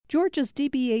Georgia's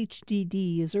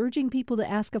DBHDD is urging people to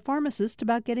ask a pharmacist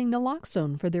about getting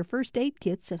naloxone for their first aid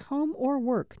kits at home or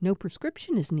work. No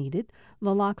prescription is needed.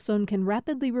 Naloxone can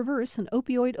rapidly reverse an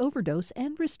opioid overdose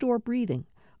and restore breathing.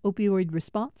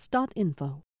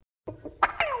 Opioidresponse.info.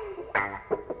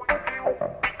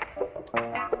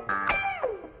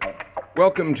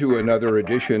 Welcome to another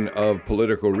edition of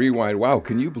Political Rewind. Wow,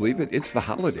 can you believe it? It's the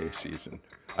holiday season.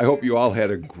 I hope you all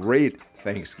had a great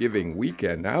Thanksgiving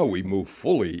weekend. Now we move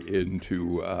fully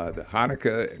into the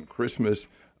Hanukkah and Christmas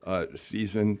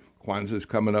season. Kwanzaa's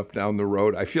coming up down the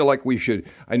road. I feel like we should,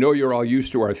 I know you're all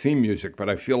used to our theme music, but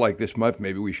I feel like this month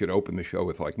maybe we should open the show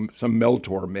with like some Mel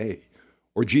Torme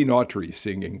or Gene Autry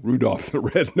singing Rudolph the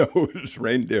Red-Nosed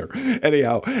Reindeer.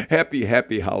 Anyhow,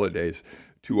 happy holidays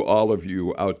to all of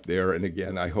you out there. And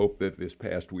again, I hope that this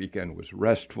past weekend was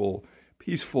restful,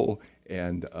 peaceful,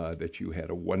 and that you had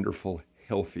a wonderful,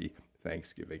 healthy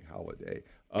Thanksgiving holiday.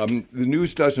 The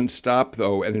news doesn't stop,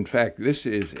 though, and in fact, this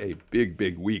is a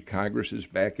big week. Congress is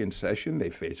back in session. They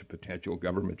face a potential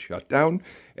government shutdown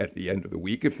at the end of the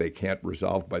week if they can't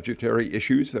resolve budgetary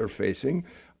issues they're facing.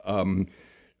 On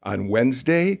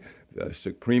Wednesday, the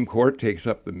Supreme Court takes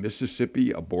up the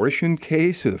Mississippi abortion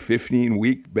case, a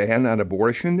 15-week ban on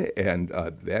abortion, and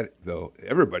that, though,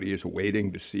 everybody is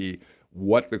waiting to see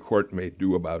what the court may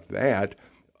do about that.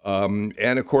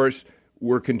 And, of course,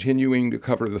 we're continuing to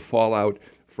cover the fallout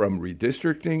from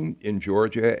redistricting in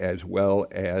Georgia, as well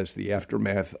as the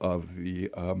aftermath of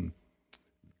the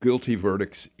guilty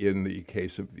verdicts in the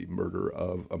case of the murder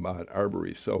of Ahmaud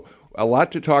Arbery. So a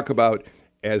lot to talk about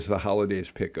as the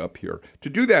holidays pick up here. To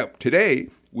do that today,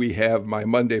 we have my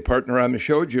Monday partner on the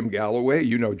show, Jim Galloway.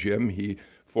 You know Jim. He,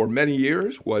 for many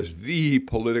years, was the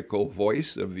political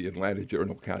voice of the Atlanta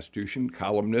Journal-Constitution,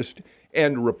 columnist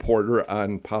and reporter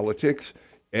on politics,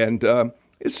 and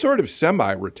is sort of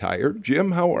semi-retired.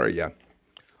 Jim, how are you?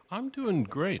 I'm doing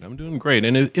great.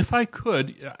 And if I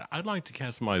could, I'd like to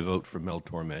cast my vote for Mel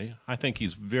Torme. I think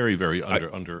he's very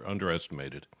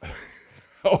underestimated.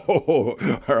 Oh,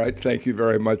 all right. Thank you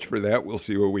very much for that. We'll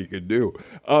see what we can do.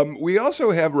 We also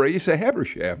have Raissa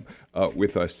Habersham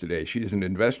with us today. She's an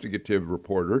investigative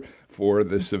reporter for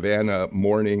the Savannah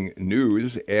Morning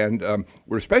News, and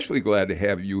we're especially glad to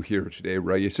have you here today,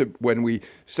 Raissa, when we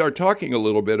start talking a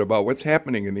little bit about what's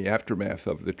happening in the aftermath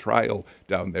of the trial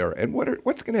down there and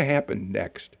what's going to happen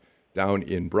next down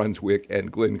in Brunswick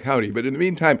and Glynn County. But in the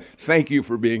meantime, thank you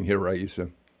for being here,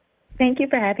 Raissa. Thank you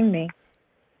for having me.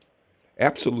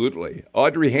 Absolutely.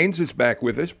 Audrey Haynes is back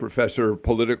with us, professor of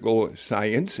political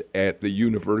science at the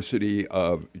University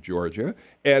of Georgia,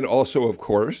 and also, of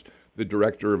course, the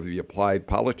director of the Applied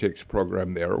Politics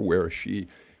program there, where she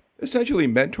essentially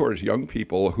mentors young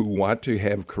people who want to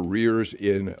have careers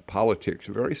in politics.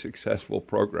 A very successful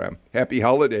program. Happy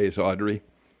holidays, Audrey.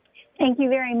 Thank you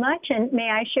very much. And may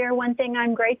I share one thing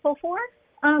I'm grateful for,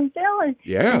 Bill?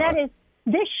 Yeah. That is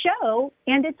this show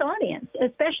and its audience,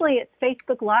 especially its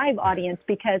Facebook Live audience,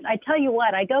 because I tell you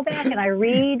what, I go back and I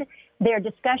read their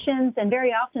discussions, and very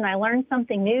often I learn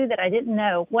something new that I didn't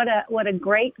know. What a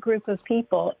great group of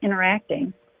people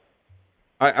interacting.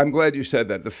 I'm glad you said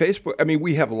that. The Facebook, I mean,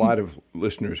 we have a lot of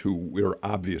listeners who we're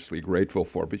obviously grateful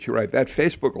for, but you're right. That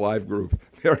Facebook Live group,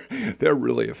 they're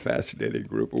really a fascinating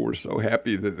group, and we're so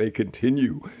happy that they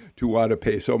continue to want to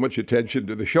pay so much attention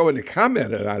to the show and to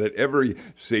comment on it every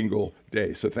single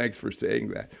day. So thanks for saying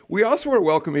that. We also are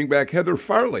welcoming back Heather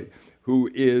Farley, who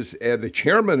is the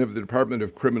chairman of the Department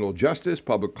of Criminal Justice,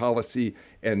 Public Policy,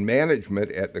 and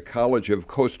Management at the College of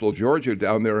Coastal Georgia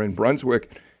down there in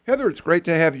Brunswick. Heather, it's great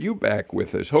to have you back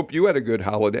with us. Hope you had a good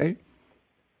holiday.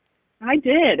 I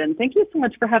did, and thank you so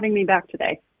much for having me back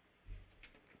today.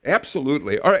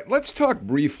 Absolutely. All right, let's talk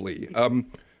briefly.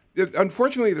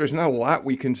 Unfortunately, there's not a lot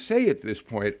we can say at this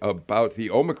point about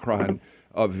the Omicron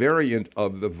variant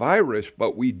of the virus,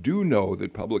 but we do know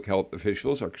that public health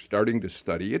officials are starting to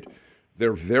study it.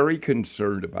 They're very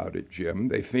concerned about it, Jim.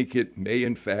 They think it may,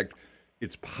 in fact,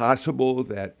 it's possible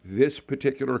that this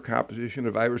particular composition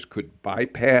of virus could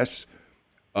bypass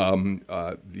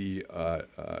the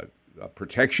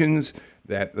protections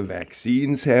that the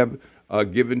vaccines have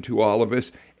given to all of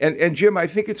us. And Jim, I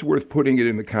think it's worth putting it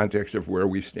in the context of where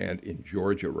we stand in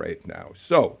Georgia right now.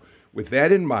 So with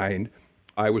that in mind,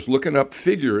 I was looking up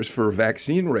figures for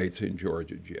vaccine rates in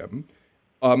Georgia, Jim.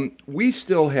 We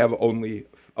still have only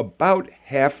about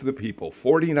half the people,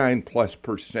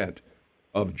 49+%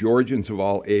 of Georgians of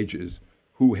all ages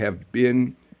who have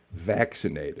been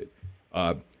vaccinated.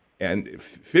 And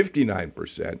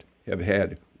 59% have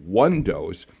had one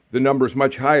dose. The number is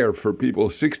much higher for people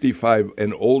 65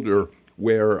 and older,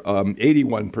 where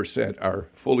 81% are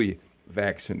fully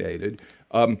vaccinated.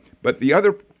 But the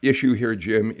other issue here,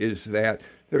 Jim, is that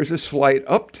there's a slight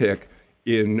uptick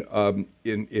in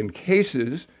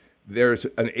cases. There's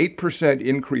an 8%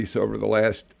 increase over the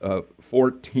last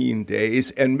 14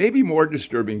 days. And maybe more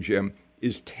disturbing, Jim,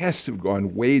 is tests have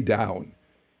gone way down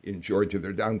in Georgia.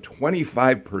 They're down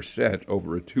 25%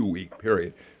 over a 2-week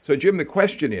period. So, Jim, the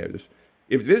question is,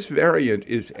 if this variant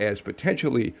is as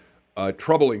potentially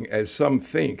troubling as some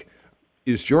think,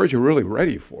 is Georgia really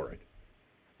ready for it?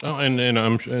 Oh, and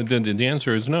the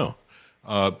answer is no.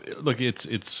 Look, it's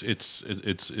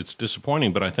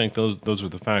disappointing, but I think those are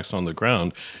the facts on the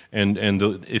ground. And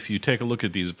if you take a look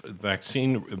at these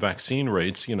vaccine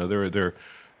rates, you know they're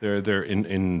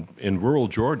in rural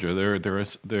Georgia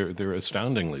they're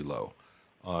astoundingly low,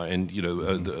 and you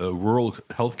know the rural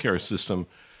healthcare system.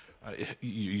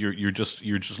 You're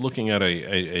just looking at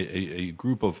a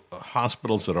group of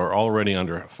hospitals that are already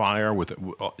under fire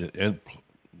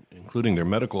including their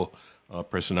medical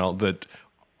personnel that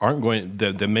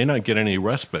that may not get any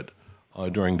respite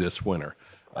during this winter.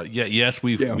 Yes,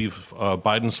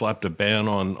 Biden slapped a ban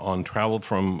on travel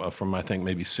from I think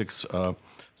maybe 6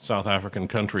 South African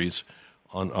countries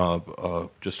on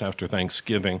just after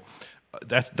Thanksgiving.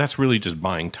 That's really just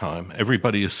buying time.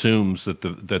 Everybody assumes that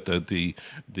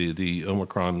the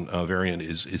Omicron variant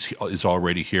is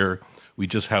already here. We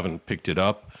just haven't picked it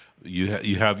up.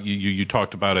 You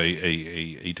talked about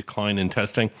a decline in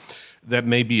testing. That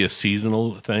may be a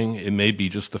seasonal thing. It may be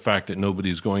just the fact that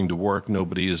nobody's going to work.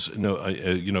 Everybody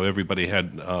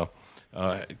had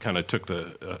kind of took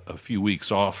a few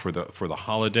weeks off for the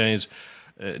holidays.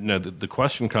 Now the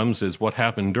question comes is what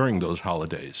happened during those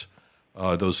holidays,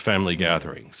 those family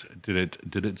gatherings? Did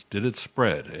it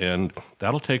spread? And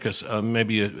that'll take us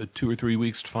maybe 2 or 3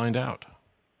 weeks to find out.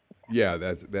 Yeah,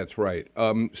 that's right.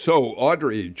 So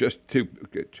Audrey, just to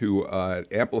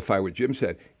amplify what Jim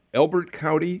said, Elbert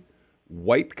County,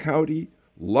 White County,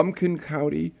 Lumpkin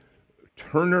County,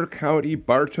 Turner County,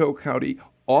 Bartow County,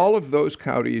 all of those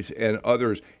counties and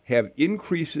others have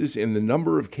increases in the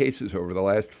number of cases over the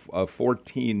last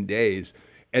 14 days,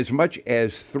 as much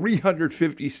as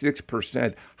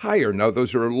 356% higher. Now,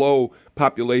 those are low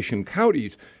population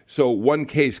counties, so one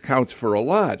case counts for a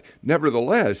lot.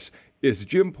 Nevertheless, as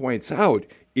Jim points out,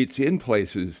 it's in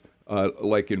places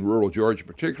like in rural Georgia,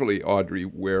 particularly, Audrey,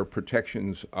 where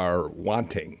protections are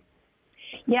wanting.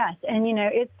 Yes, and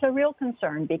it's a real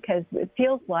concern because it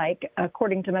feels like,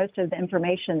 according to most of the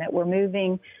information, that we're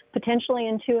moving potentially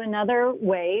into another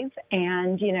wave.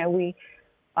 And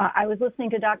I was listening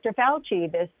to Dr.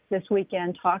 Fauci this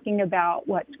weekend talking about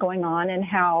what's going on and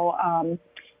how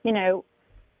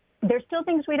there's still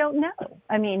things we don't know.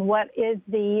 I mean, what is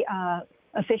the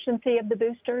efficiency of the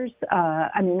boosters?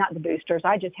 Not the boosters.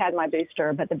 I just had my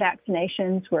booster, but the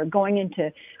vaccinations. We're going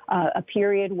into a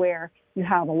period where you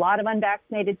have a lot of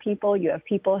unvaccinated people. You have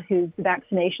people whose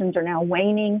vaccinations are now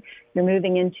waning. You're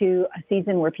moving into a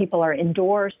season where people are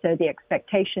indoors, so the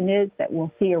expectation is that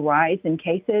we'll see a rise in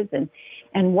cases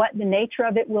and what the nature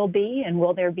of it will be, and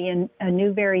will there be a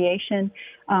new variation.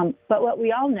 But what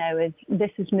we all know is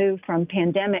this has moved from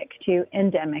pandemic to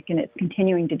endemic, and it's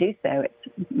continuing to do so.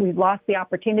 We've lost the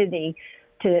opportunity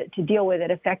to deal with it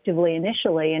effectively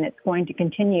initially, and it's going to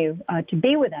continue to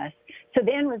be with us. So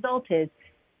the end result is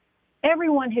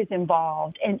everyone who's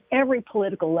involved and every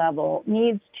political level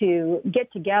needs to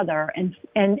get together and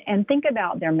think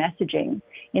about their messaging.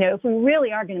 If we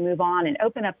really are going to move on and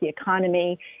open up the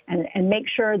economy and make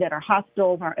sure that our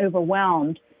hospitals aren't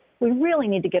overwhelmed, we really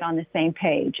need to get on the same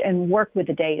page and work with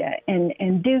the data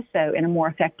and do so in a more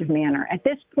effective manner. At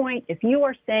this point, if you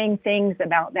are saying things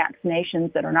about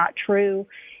vaccinations that are not true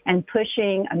and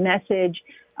pushing a message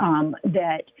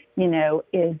that,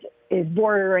 is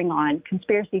bordering on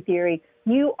conspiracy theory,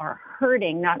 you are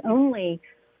hurting not only,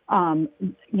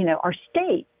 our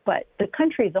state, but the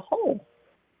country as a whole.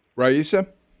 Raisa?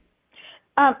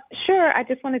 Sure. I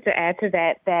just wanted to add to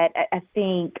that I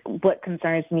think what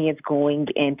concerns me is going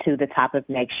into the top of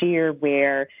next year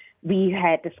where we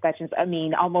had discussions.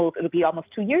 It'll be almost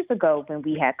 2 years ago when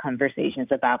we had conversations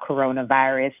about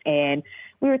coronavirus, and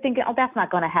we were thinking, that's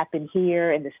not going to happen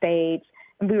here in the States.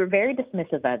 And we were very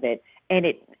dismissive of it. And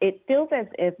it feels as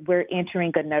if we're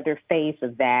entering another phase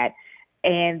of that.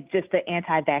 And just the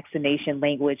anti-vaccination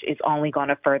language is only going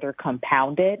to further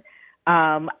compound it.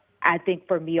 I think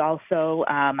for me also,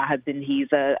 my husband, he's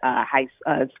a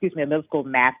middle school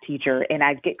math teacher, and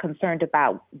I get concerned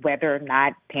about whether or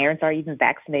not parents are even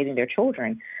vaccinating their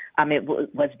children. It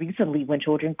was recently when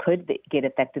children could get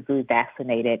effectively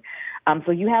vaccinated.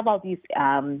 So you have all these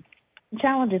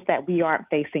challenges that we aren't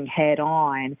facing head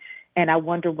on. And I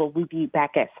wonder, will we be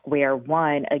back at square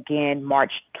one again,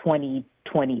 March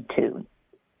 2022?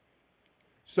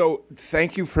 So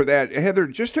thank you for that. Heather,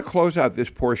 just to close out this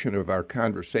portion of our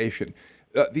conversation,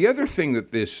 the other thing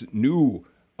that this new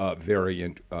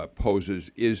variant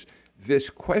poses is this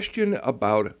question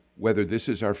about whether this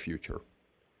is our future,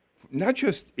 not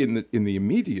just in the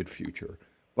immediate future,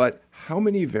 but how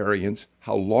many variants,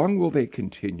 how long will they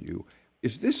continue?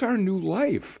 Is this our new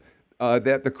life?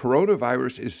 That the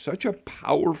coronavirus is such a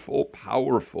powerful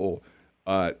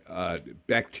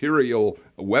bacterial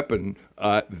weapon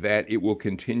that it will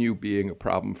continue being a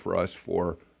problem for us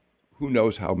for who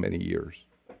knows how many years.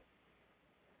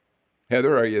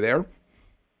 Heather, are you there?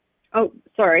 Oh,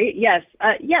 sorry. Yes.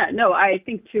 I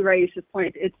think to Raisha's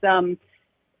point,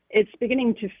 it's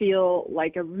beginning to feel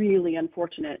like a really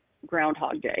unfortunate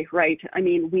Groundhog Day, right? I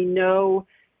mean, we know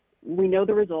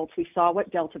the results. We saw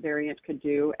what Delta variant could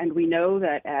do, and we know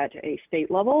that at a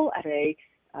state level, at a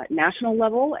national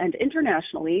level, and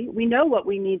internationally, we know what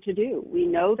we need to do. We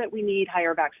know that we need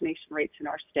higher vaccination rates in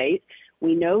our state.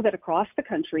 We know that across the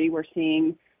country, we're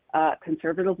seeing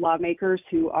conservative lawmakers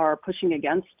who are pushing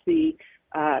against the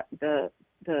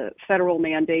federal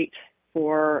mandate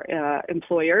for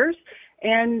employers.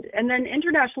 And then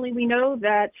internationally, we know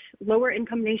that lower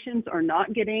income nations are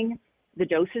not getting the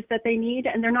doses that they need,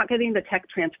 and they're not getting the tech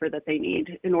transfer that they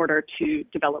need in order to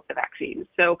develop the vaccines.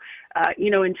 So,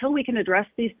 until we can address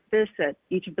this at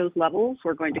each of those levels,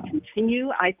 we're going to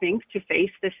continue, I think, to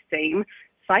face this same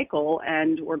cycle,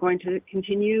 and we're going to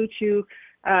continue to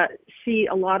see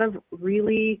a lot of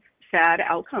really sad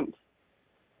outcomes.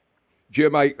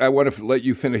 Jim, I want to let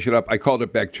you finish it up. I called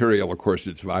it bacterial. Of course,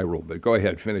 it's viral, but go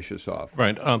ahead, finish us off.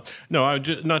 Right. No,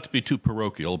 not to be too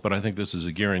parochial, but I think this is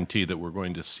a guarantee that we're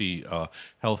going to see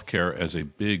healthcare as a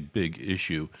big, big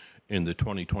issue in the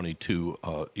 2022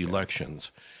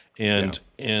 elections. And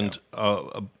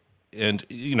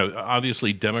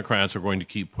obviously Democrats are going to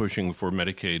keep pushing for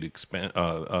Medicaid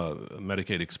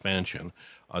expansion.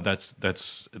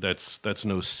 That's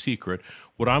no secret.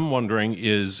 What I'm wondering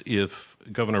is if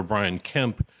Governor Brian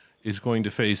Kemp is going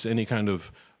to face any kind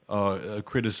of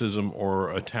criticism or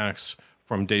attacks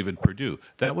from David Perdue.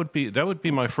 That would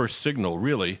be my first signal,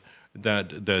 really,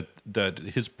 that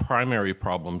his primary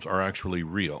problems are actually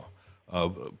real.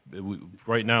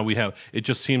 Right now it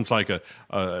just seems like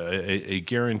a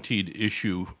guaranteed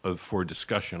issue for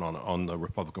discussion on the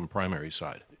Republican primary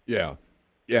side. Yeah,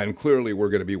 and clearly we're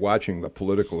going to be watching the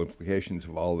political implications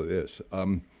of all of this.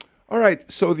 All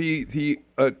right, so the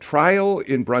trial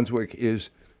in Brunswick is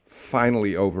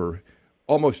finally over.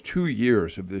 Almost 2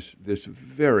 years of this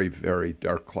very, very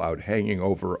dark cloud hanging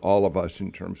over all of us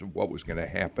in terms of what was going to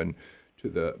happen to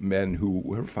the men who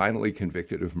were finally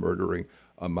convicted of murdering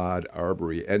Ahmaud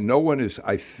Arbery. And no one has,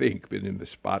 I think, been in the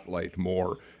spotlight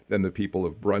more than the people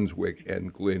of Brunswick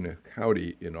and Glynn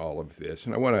County in all of this.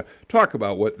 And I want to talk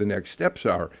about what the next steps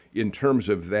are in terms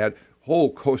of that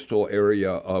whole coastal area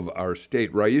of our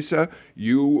state. Raisa,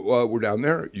 you were down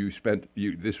there.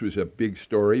 This was a big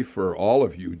story for all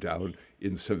of you down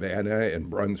in Savannah and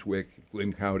Brunswick,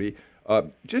 Glynn County.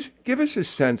 Just give us a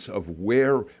sense of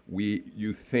where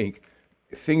you think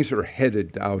things are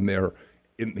headed down there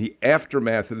in the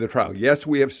aftermath of the trial. Yes,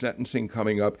 we have sentencing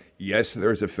coming up. Yes,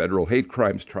 there's a federal hate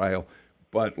crimes trial.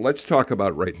 But let's talk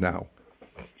about right now.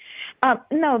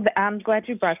 No, I'm glad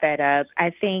you brought that up.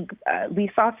 I think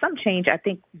we saw some change, I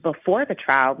think, before the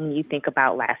trial. When you think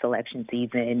about last election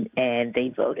season, and they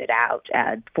voted out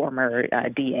former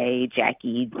DA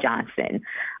Jackie Johnson,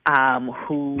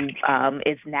 who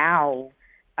is now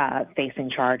facing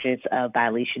charges of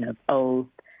violation of oath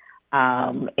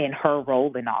in her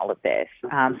role in all of this.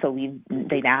 So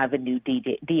they now have a new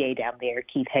DA down there,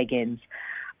 Keith Higgins.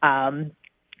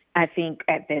 I think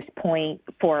at this point,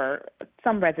 for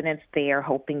some residents, they are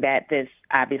hoping that this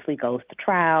obviously goes to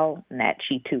trial and that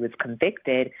she too is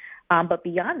convicted. But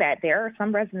beyond that, there are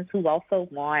some residents who also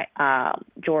want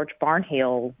George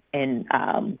Barnhill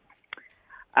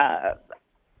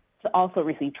to also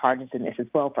receive charges in this as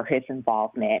well for his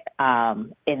involvement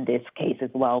in this case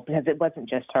as well, because it wasn't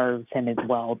just her, it was him as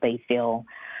well, they feel.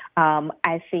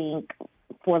 I think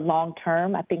for long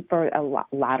term, I think for a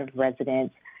lot of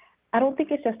residents, I don't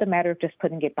think it's just a matter of just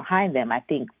putting it behind them. I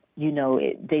think,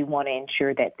 they want to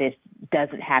ensure that this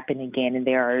doesn't happen again, and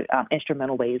there are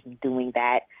instrumental ways in doing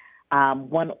that.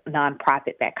 One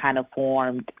nonprofit that kind of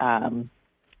formed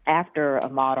after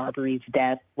Ahmaud Arbery's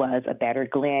death was A Better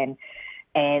Glenn,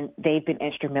 and they've been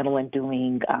instrumental in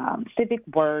doing civic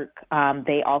work.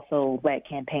 They also led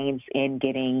campaigns in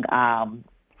getting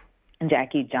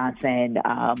Jackie Johnson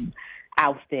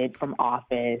ousted from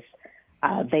office.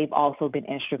 they've also been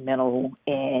instrumental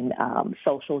in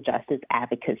social justice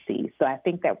advocacy. So I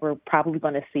think that we're probably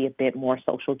going to see a bit more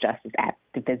social justice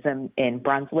activism in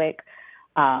Brunswick,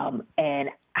 and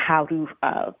how to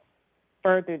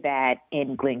further that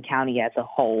in Glynn County as a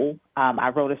whole. I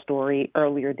wrote a story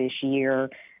earlier this year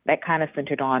that kind of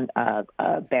centered on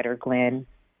Better Glynn,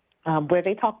 where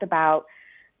they talked about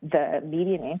the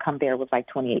median income there was like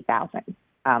 $28,000.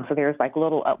 So there's like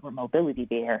little upward mobility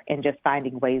there, and just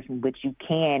finding ways in which you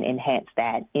can enhance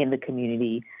that in the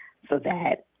community so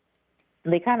that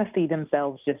they kind of see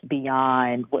themselves just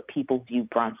beyond what people view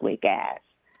Brunswick as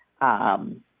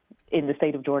in the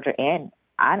state of Georgia and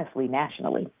honestly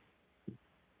nationally.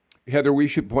 Heather, we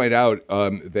should point out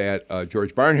that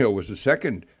George Barnhill was the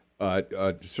second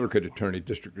circuit attorney,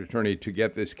 district attorney to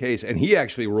get this case, and he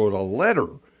actually wrote a letter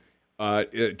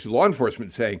to law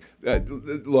enforcement saying,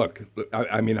 look,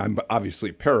 I mean, I'm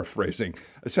obviously paraphrasing,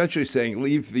 essentially saying,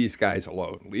 leave these guys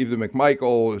alone. Leave the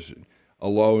McMichaels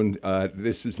alone.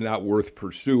 This is not worth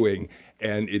pursuing.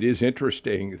 And it is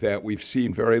interesting that we've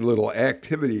seen very little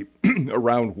activity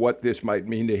around what this might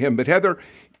mean to him. But Heather,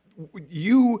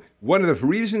 one of the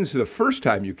reasons the first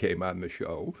time you came on the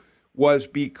show was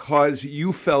because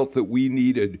you felt that we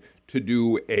needed to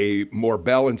do a more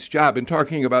balanced job in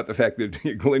talking about the fact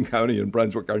that Glynn County and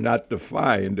Brunswick are not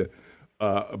defined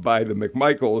by the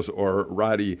McMichaels or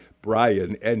Roddy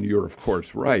Bryan, and you're, of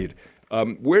course, right.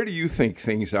 Where do you think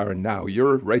things are now?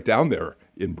 You're right down there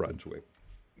in Brunswick.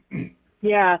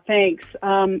 Yeah, thanks.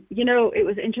 It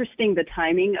was interesting, the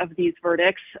timing of these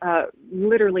verdicts,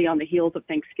 literally on the heels of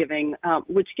Thanksgiving,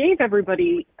 which gave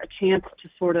everybody a chance to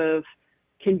sort of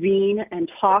convene and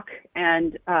talk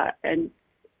and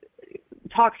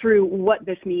talk through what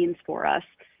this means for us.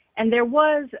 And there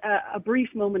was a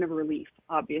brief moment of relief,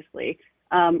 obviously.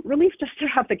 Relief just to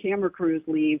have the camera crews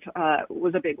leave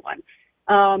was a big one.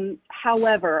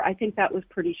 However, I think that was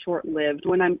pretty short-lived.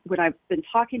 When I've been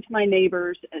talking to my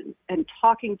neighbors and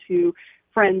talking to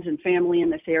friends and family in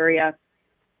this area,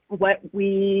 what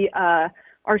we are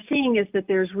seeing is that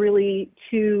there's really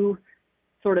two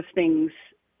sort of things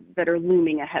that are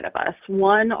looming ahead of us.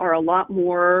 One are a lot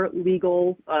more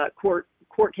legal court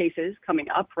cases coming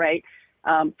up, right,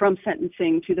 from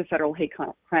sentencing to the federal hate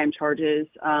crime charges.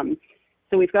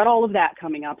 So we've got all of that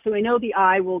coming up. So I know the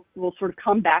eye will sort of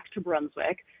come back to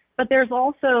Brunswick. But there's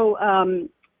also,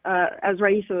 as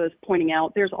Raisa was pointing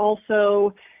out, there's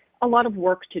also a lot of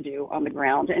work to do on the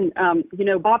ground. And,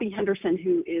 Bobby Henderson,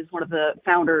 who is one of the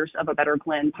founders of A Better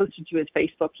Glynn, posted to his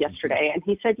Facebook yesterday, and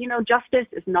he said, justice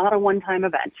is not a one-time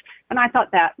event. And I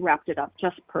thought that wrapped it up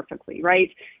just perfectly, right?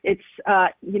 It's,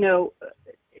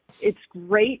 it's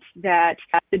great that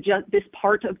this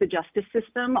part of the justice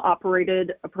system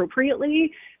operated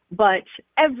appropriately, but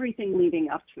everything leading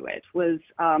up to it was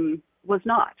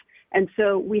not. And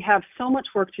so we have so much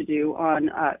work to do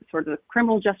on sort of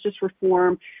criminal justice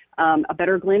reform. A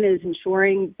Better Glynn is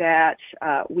ensuring that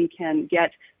we can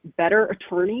get better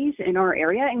attorneys in our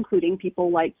area, including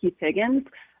people like Keith Higgins.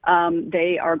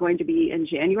 They are going to be in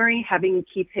January having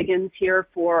Keith Higgins here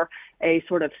for a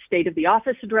sort of state of the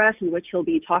office address in which he'll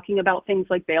be talking about things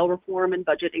like bail reform and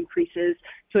budget increases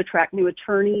to attract new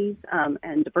attorneys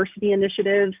and diversity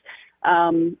initiatives.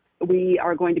 We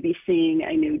are going to be seeing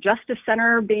a new justice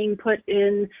center being put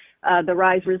in the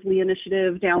Rise Risley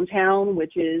initiative downtown,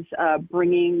 which is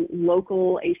bringing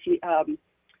local ACLU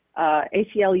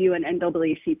and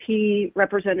NAACP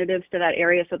representatives to that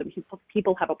area so that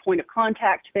people have a point of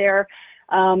contact there.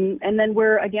 And then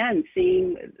we're, again,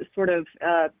 seeing sort of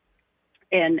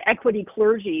an equity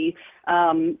clergy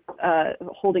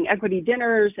holding equity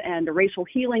dinners and a racial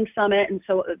healing summit. And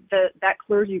so that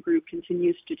clergy group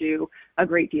continues to do a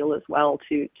great deal as well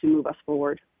to move us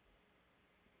forward.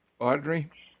 Audrey?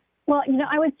 Well,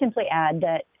 I would simply add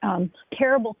that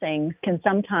terrible things can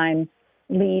sometimes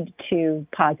lead to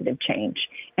positive change.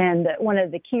 And one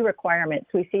of the key requirements,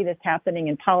 we see this happening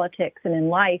in politics and in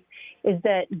life, is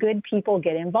that good people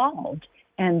get involved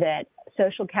and that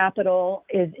social capital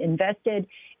is invested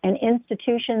and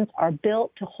institutions are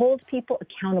built to hold people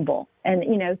accountable. And,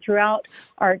 throughout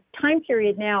our time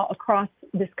period now across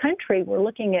this country, we're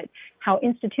looking at how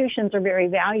institutions are very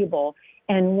valuable.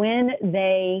 And when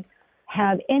they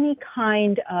have any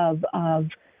kind of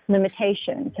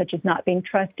limitations, such as not being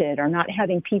trusted or not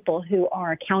having people who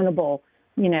are accountable,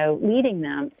 leading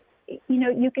them,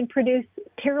 you can produce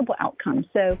terrible outcomes.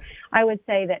 So I would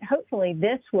say that hopefully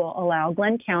this will allow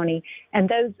Glynn County and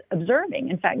those observing,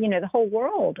 in fact, the whole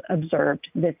world observed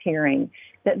this hearing,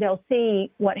 that they'll see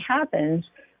what happens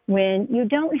when you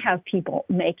don't have people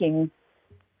making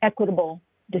equitable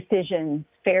decisions,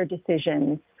 fair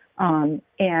decisions,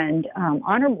 and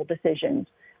honorable decisions,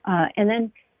 and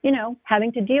then,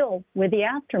 having to deal with the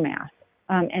aftermath.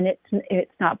 And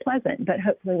it's not pleasant, but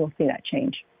hopefully we'll see that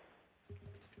change.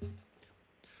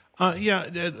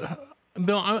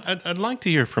 Bill, I'd like to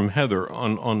hear from Heather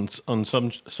on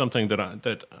something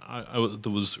that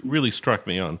was really struck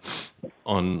me on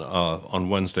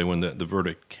Wednesday when the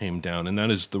verdict came down, and that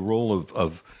is the role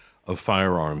of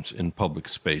firearms in public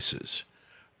spaces.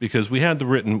 Because we had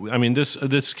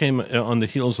this came on the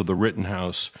heels of the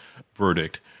Rittenhouse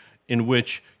verdict, in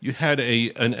which you had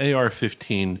an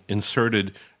AR-15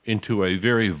 inserted into a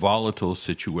very volatile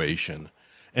situation,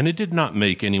 and it did not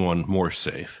make anyone more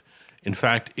safe. In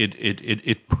fact,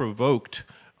 it provoked,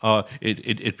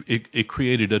 it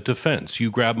created a defense. You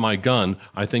grab my gun,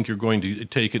 I think you're going to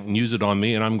take it and use it on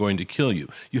me, and I'm going to kill you.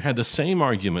 You had the same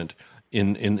argument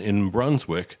in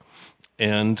Brunswick,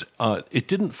 and it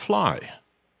didn't fly.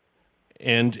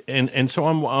 And so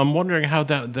I'm wondering how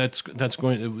that's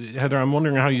going to, Heather, I'm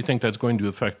wondering how you think that's going to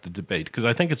affect the debate, because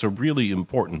I think it's a really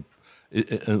important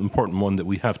one that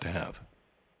we have to have.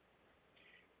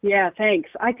 Yeah, thanks.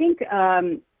 I think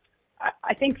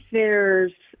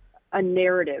there's a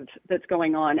narrative that's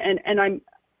going on, and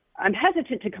I'm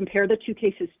hesitant to compare the two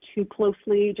cases too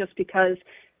closely, just because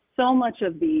so much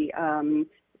of the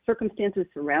circumstances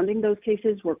surrounding those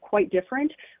cases were quite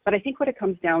different. But I think what it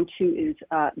comes down to is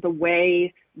the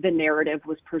way the narrative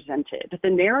was presented. The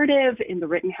narrative in the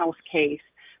Rittenhouse case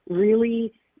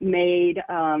really made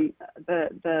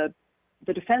the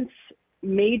defense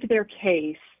made their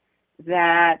case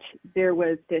that there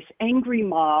was this angry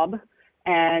mob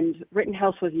and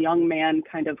Rittenhouse was a young man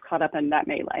kind of caught up in that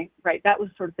melee, right? That was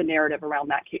sort of the narrative around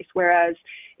that case. Whereas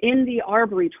in the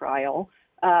Arbery trial,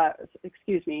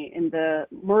 in the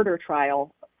murder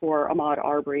trial for Ahmaud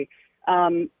Arbery,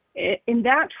 in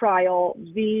that trial,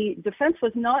 the defense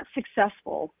was not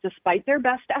successful, despite their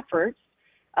best efforts,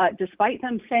 despite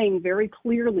them saying very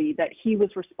clearly that he was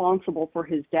responsible for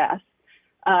his death.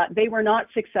 They were not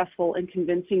successful in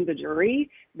convincing the jury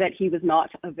that he was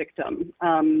not a victim.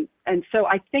 And so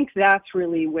I think that's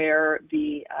really where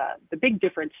the big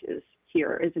difference is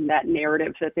here, is in that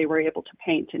narrative that they were able to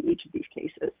paint in each of these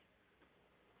cases.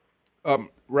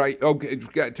 Right. Okay.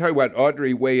 Tell you what,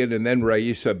 Audrey, weigh in, and then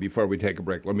Raisa before we take a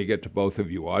break. Let me get to both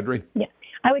of you. Audrey? Yeah.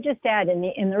 I would just add, in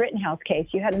the Rittenhouse case,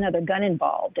 you had another gun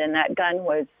involved, and that gun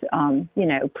was,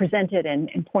 presented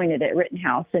and pointed at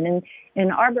Rittenhouse. And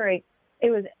in Arbery,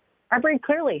 Arbery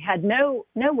clearly had no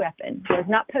weapon, was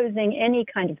not posing any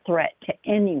kind of threat to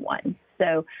anyone.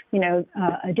 So,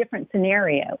 a different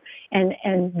scenario,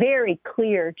 and very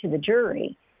clear to the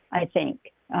jury, I think,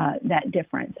 that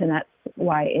difference, and that's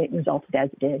why it resulted as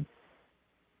it did.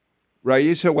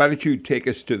 Raisa, why don't you take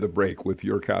us to the break with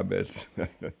your comments?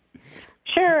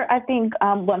 Sure. I think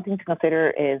one thing to consider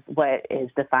is what is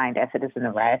defined as citizen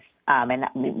arrest, and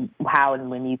how and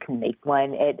when you can make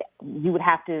one. You would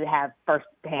have to have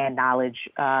first-hand knowledge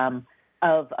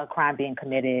of a crime being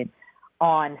committed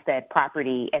on said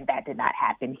property, and that did not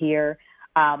happen here.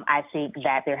 I think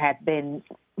that there has been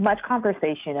much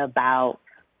conversation about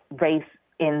race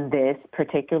in this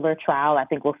particular trial. I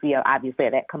think we'll see, obviously,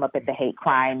 that come up at the hate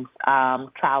crimes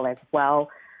trial as well.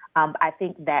 I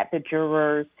think that the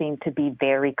jurors seem to be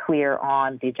very clear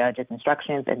on the judge's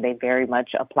instructions, and they very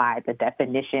much applied the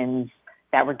definitions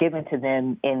that were given to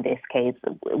them in this case,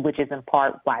 which is in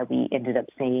part why we ended up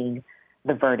seeing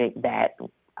the verdict that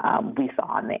we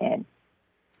saw in the end.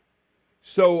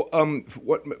 So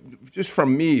just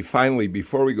from me, finally,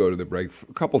 before we go to the break,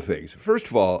 a couple things. First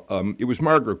of all, it was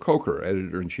Margaret Coker,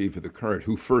 editor-in-chief of The Current,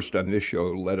 who first on this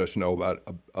show let us know about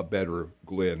A Better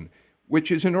Glynn, which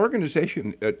is an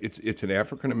organization. It's an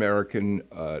African-American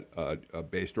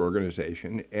based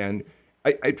organization, and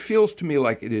it feels to me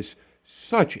like it is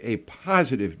such a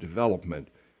positive development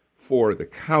for the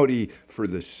county, for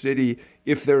the city.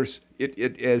 If there's,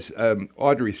 as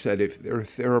Audrey said, if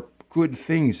there are good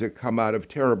things that come out of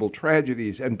terrible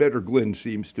tragedies, and Better Glynn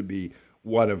seems to be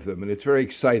one of them, and it's very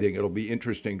exciting. It'll be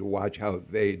interesting to watch how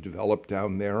they develop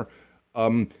down there.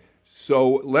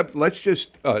 So let's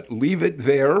just leave it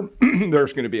there.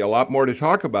 There's going to be a lot more to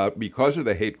talk about because of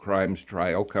the hate crimes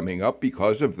trial coming up,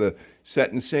 because of the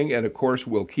sentencing, and of course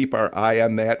we'll keep our eye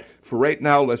on that. For right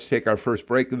now, let's take our first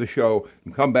break of the show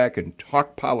and come back and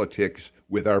talk politics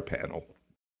with our panel.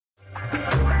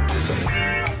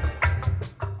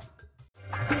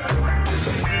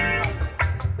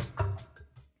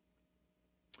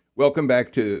 Welcome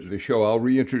back to the show. I'll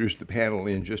reintroduce the panel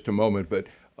in just a moment, but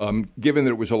given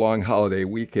that it was a long holiday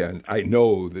weekend, I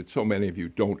know that so many of you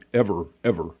don't ever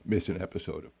miss an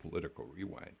episode of Political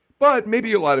Rewind. But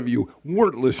maybe a lot of you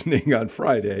weren't listening on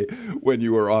Friday when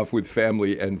you were off with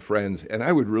family and friends. And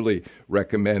I would really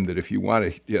recommend that if you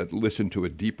want to listen to a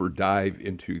deeper dive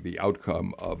into the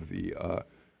outcome of the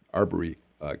Arbery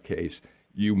case,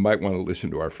 you might want to listen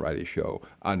to our Friday show.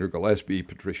 Andra Gillespie,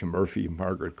 Patricia Murphy,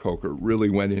 Margaret Coker really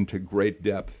went into great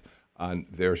depth on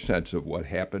their sense of what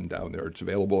happened down there. It's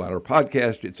available on our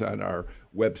podcast. It's on our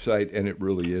website, and it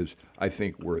really is, I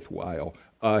think, worthwhile.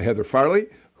 Heather Farley,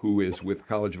 who is with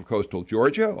College of Coastal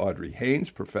Georgia, Audrey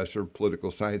Haynes, professor of political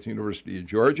science, University of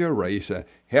Georgia, Raisa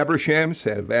Habersham,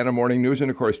 Savannah Morning News, and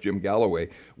of course Jim Galloway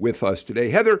with us today.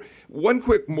 Heather, one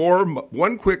quick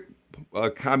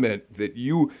comment that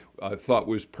you thought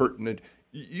was pertinent.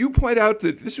 You point out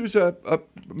that this was a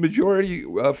majority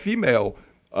female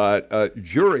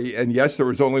jury, and yes, there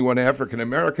was only one African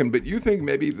American, but you think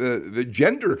maybe the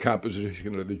gender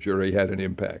composition of the jury had an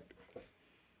impact.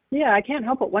 Yeah, I can't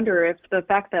help but wonder if the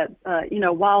fact that,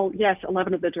 while, yes,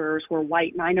 11 of the jurors were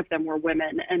white, 9 of them were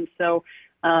women. And so,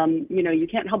 you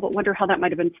can't help but wonder how that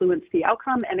might have influenced the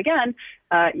outcome. And again,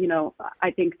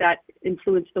 I think that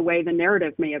influenced the way the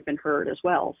narrative may have been heard as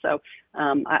well. So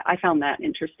I found that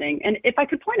interesting. And if I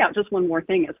could point out just one more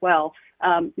thing as well,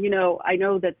 I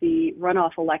know that the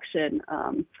runoff election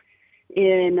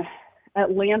in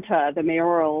Atlanta, the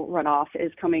mayoral runoff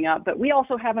is coming up, but we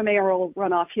also have a mayoral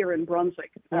runoff here in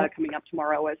Brunswick coming up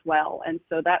tomorrow as well. And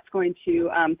so that's going to,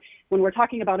 when we're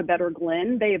talking about a better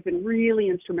Glenn, they have been really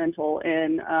instrumental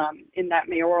in that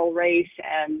mayoral race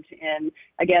and in,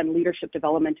 again, leadership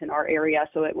development in our area.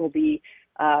 So it will be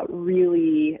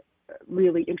really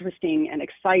interesting and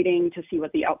exciting to see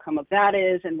what the outcome of that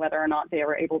is and whether or not they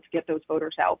are able to get those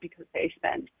voters out, because they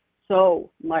spend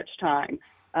so much time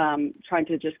trying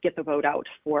to just get the vote out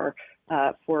for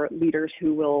leaders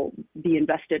who will be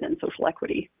invested in social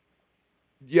equity.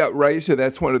 Yeah, Raisa,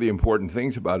 that's one of the important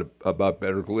things about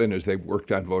Better Glenn is they've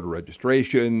worked on voter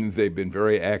registration. They've been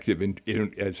very active in,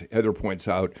 as Heather points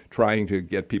out, trying to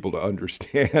get people to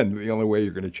understand the only way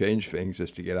you're going to change things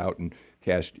is to get out and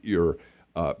cast your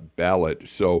ballot.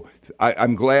 So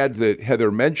I'm glad that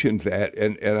Heather mentioned that,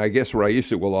 and I guess,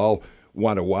 Raisa, we'll all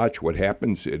want to watch what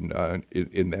happens in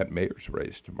that mayor's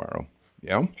race tomorrow.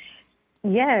 Yeah?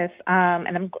 Yes,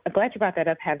 and I'm glad you brought that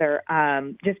up, Heather,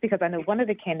 just because I know one of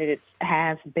the candidates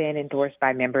has been endorsed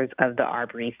by members of the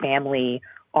Arbery family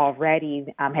already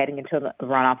heading into the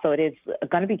runoff. So it is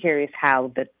going to be curious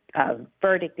how the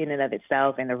verdict in and of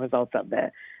itself and the results of the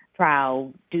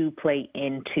trial do play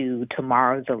into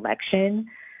tomorrow's election.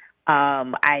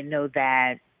 I know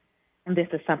that this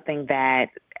is something that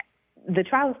the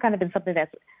trial has kind of been something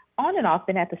that's on and off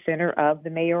been at the center of the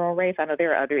mayoral race. I know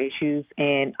there are other issues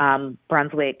in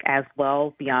Brunswick as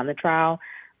well beyond the trial,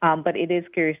 but it is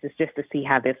curious just to see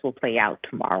how this will play out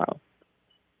tomorrow.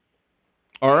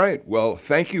 All right. Well,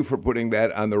 thank you for putting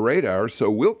that on the radar.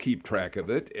 So we'll keep track of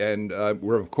it. And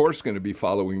we're, of course, going to be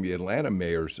following the Atlanta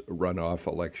mayor's runoff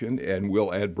election, and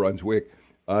we'll add Brunswick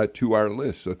to our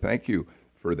list. So thank you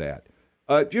for that.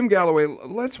 Jim Galloway,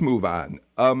 let's move on.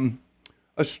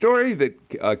 A story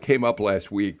that came up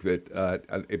last week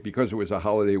that, because it was a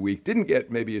holiday week, didn't get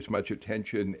maybe as much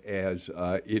attention as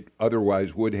it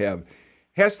otherwise would have,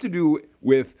 has to do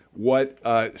with what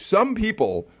some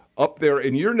people up there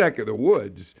in your neck of the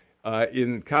woods,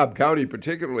 in Cobb County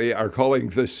particularly, are calling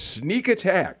the sneak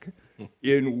attack,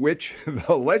 in which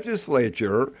the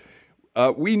legislature,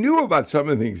 we knew about some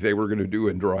of the things they were going to do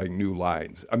in drawing new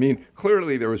lines. I mean,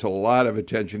 clearly there was a lot of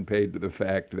attention paid to the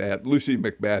fact that Lucy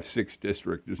McBath's 6th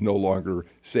district is no longer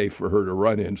safe for her to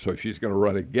run in, so she's going to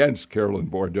run against Carolyn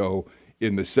Bordeaux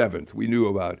in the 7th. We knew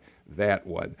about that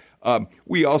one.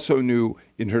 We also knew,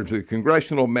 in terms of the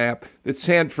congressional map, that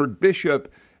Sanford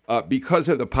Bishop, because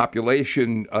of the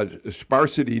population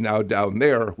sparsity now down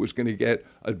there, was going to get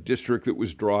a district that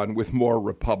was drawn with more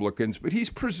Republicans, but he's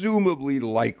presumably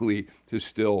likely to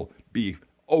still be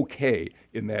okay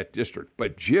in that district.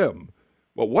 But Jim,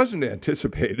 what wasn't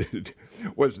anticipated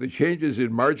was the changes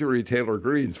in Marjorie Taylor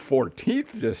Greene's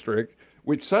 14th district,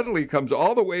 which suddenly comes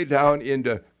all the way down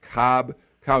into Cobb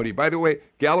County. By the way,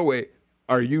 Galloway,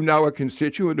 are you now a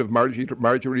constituent of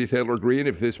Marjorie Taylor Greene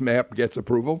if this map gets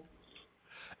approval?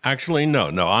 Actually,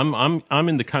 no. I'm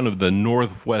in the kind of the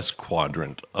northwest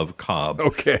quadrant of Cobb.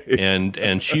 Okay.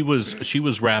 And she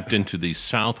was wrapped into the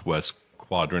southwest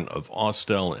quadrant of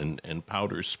Austell and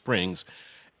Powder Springs.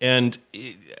 And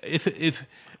if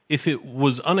it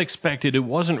was unexpected, it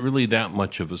wasn't really that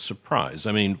much of a surprise.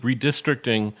 I mean,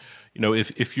 redistricting,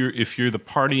 if you're the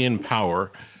party in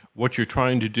power, what you're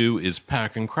trying to do is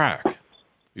pack and crack.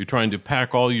 You're trying to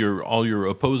pack all your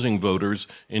opposing voters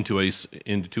into as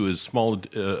small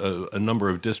a number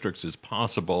of districts as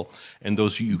possible, and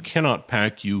those you cannot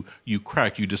pack, you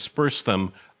disperse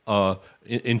them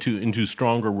into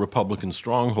stronger Republican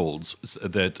strongholds,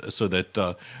 so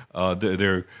that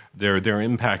their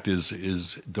impact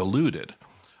is diluted.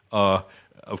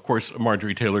 Of course,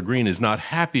 Marjorie Taylor Greene is not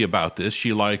happy about this.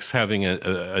 She likes having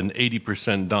an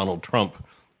 80% Donald Trump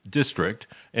district,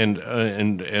 and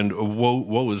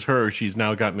woe is her. She's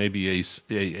now got maybe a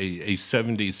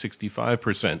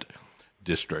 70-65%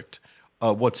 district.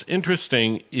 What's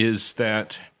interesting is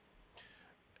that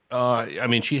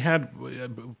she had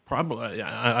probably,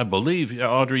 I believe,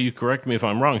 Audrey, you correct me if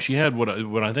I'm wrong, she had what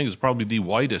I think is probably the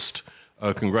widest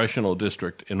congressional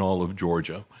district in all of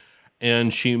Georgia.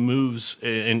 And she moves,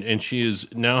 and she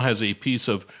now has a piece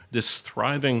of this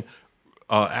thriving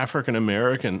African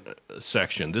American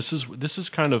section. This is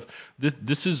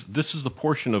the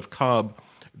portion of Cobb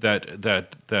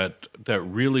that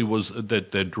really was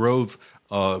that drove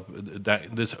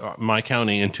my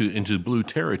county into blue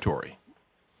territory.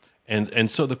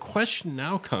 And so the question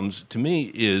now comes to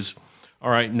me is, all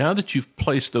right, now that you've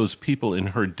placed those people in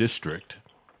her district,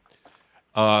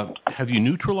 have you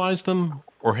neutralized them,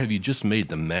 or have you just made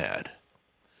them mad?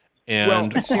 And all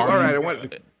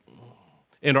right,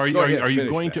 and are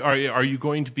you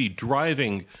going to be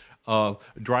driving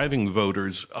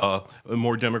voters,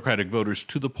 more Democratic voters,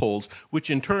 to the polls, which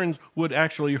in turn would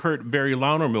actually hurt Barry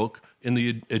Loudermilk in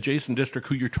the adjacent district,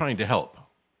 who you're trying to help?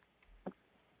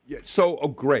 Yeah, so,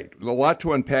 great. A lot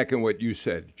to unpack in what you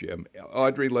said, Jim.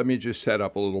 Audrey, let me just set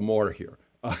up a little more here.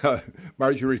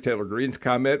 Marjorie Taylor Greene's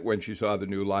comment when she saw the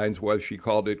new lines was she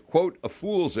called it, quote, a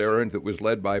fool's errand that was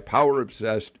led by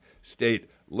power-obsessed state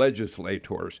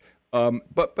legislators.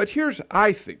 But here's,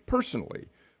 I think, personally,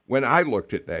 when I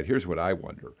looked at that, here's what I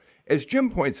wonder. As Jim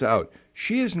points out,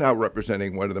 she is now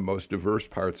representing one of the most diverse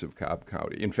parts of Cobb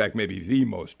County. In fact, maybe the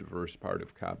most diverse part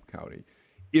of Cobb County.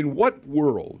 In what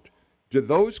world do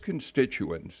those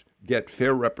constituents get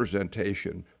fair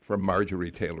representation from Marjorie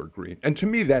Taylor Greene? And to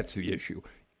me, that's the issue.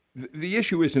 The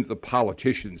issue isn't the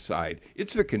politician side.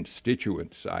 It's the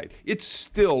constituent side. It's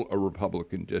still a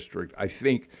Republican district, I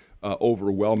think,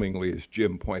 overwhelmingly, as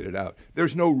Jim pointed out.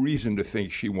 There's no reason to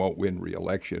think she won't win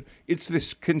re-election. It's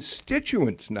this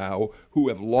constituents now who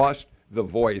have lost the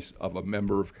voice of a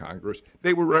member of Congress.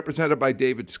 They were represented by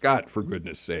David Scott, for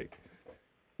goodness sake.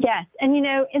 Yes. And,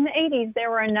 in the 80s, there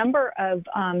were a number of,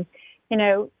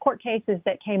 court cases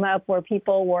that came up where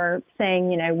people were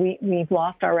saying, we've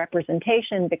lost our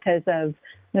representation because of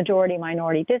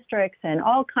majority-minority districts and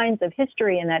all kinds of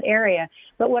history in that area.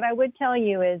 But what I would tell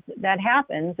you is that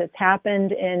happens. It's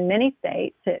happened in many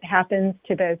states. It happens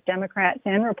to both Democrats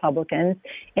and Republicans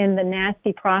in the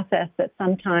nasty process that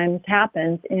sometimes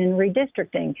happens in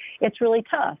redistricting. It's really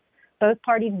tough. Both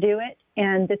parties do it,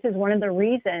 and this is one of the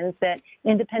reasons that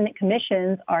independent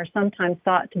commissions are sometimes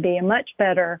thought to be a much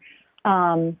better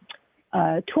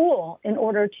tool in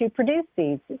order to produce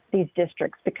these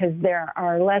districts, because there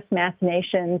are less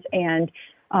machinations, and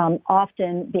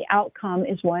often the outcome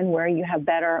is one where you have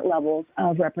better levels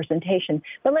of representation.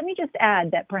 But let me just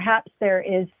add that perhaps there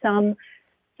is some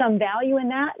value in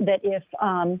that if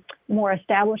more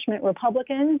establishment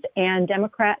Republicans and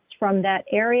Democrats from that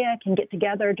area can get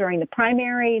together during the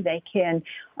primary, they can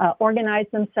organize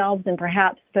themselves and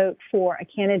perhaps vote for a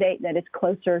candidate that is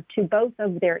closer to both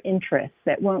of their interests,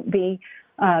 that won't be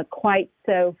quite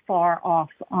so far off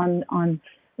on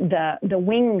the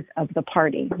wings of the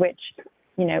party, which,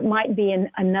 might be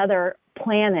in another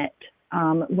planet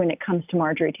when it comes to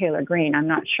Marjorie Taylor Greene. I'm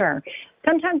not sure.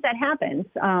 Sometimes that happens.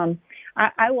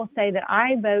 I will say that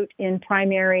I vote in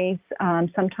primaries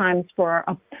sometimes for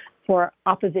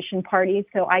opposition parties,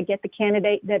 so I get the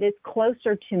candidate that is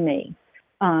closer to me,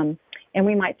 and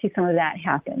we might see some of that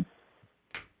happen.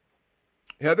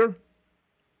 Heather?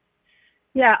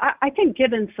 Yeah, I think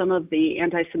given some of the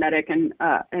anti-Semitic and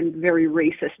very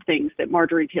racist things that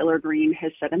Marjorie Taylor Greene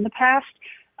has said in the past,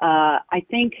 I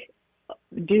think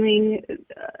doing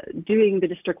the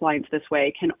district lines this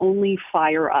way can only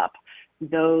fire up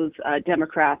those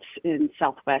Democrats in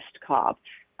Southwest Cobb.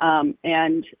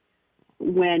 And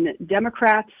when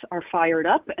Democrats are fired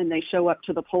up and they show up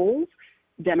to the polls,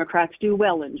 Democrats do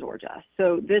well in Georgia.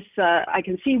 So this, I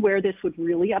can see where this would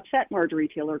really upset Marjorie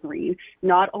Taylor Greene,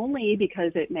 not only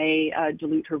because it may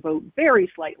dilute her vote very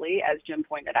slightly, as Jim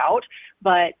pointed out,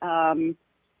 but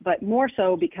more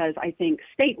so because I think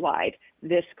statewide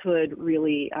this could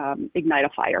really ignite a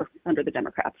fire under the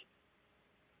Democrats.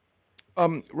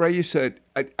 Ray, you said,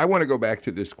 I want to go back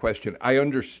to this question. I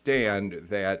understand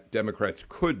that Democrats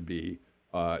could be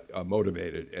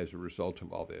motivated as a result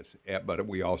of all this. But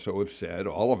we also have said,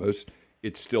 all of us,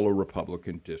 it's still a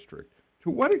Republican district. To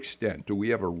what extent do we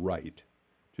have a right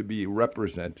to be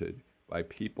represented by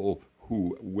people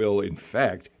who will, in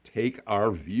fact, take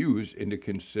our views into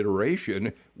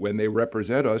consideration when they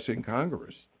represent us in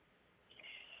Congress?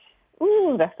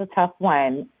 Ooh, that's a tough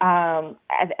one. I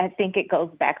think it goes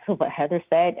back to what Heather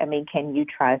said. I mean, can you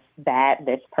trust that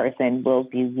this person will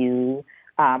view you,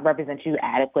 represent you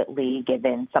adequately,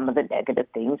 given some of the negative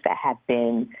things that have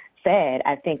been said?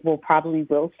 I think we'll probably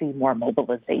will see more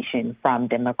mobilization from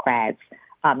Democrats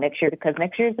next year, because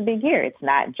next year is a big year. It's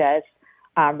not just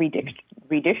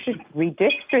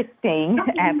redistricting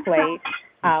at play.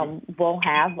 We'll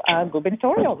have a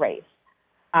gubernatorial race.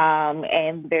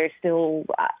 And there's still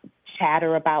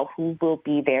chatter about who will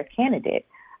be their candidate.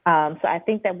 So I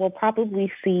think that we'll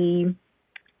probably see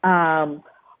more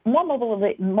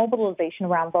mobilization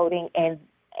around voting and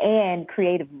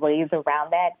creative ways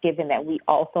around that, given that we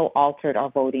also altered our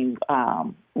voting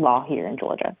law here in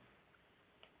Georgia.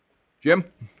 Jim?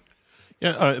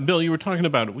 Yeah, Bill, you were talking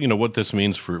about, what this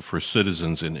means for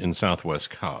citizens in Southwest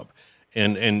Cobb.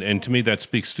 And to me, that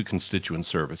speaks to constituent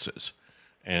services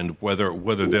and whether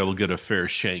they'll get a fair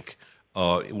shake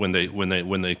when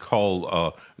they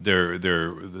call their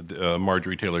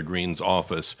Marjorie Taylor Greene's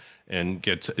office and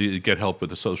get help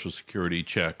with a Social Security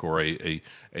check or a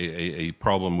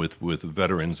problem with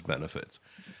veterans benefits.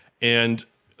 And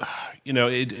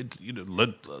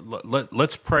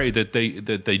let's pray that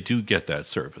they do get that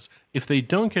service. If they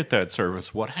don't get that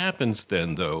service, what happens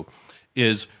then, though,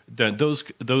 is that those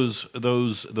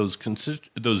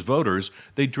voters,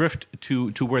 they drift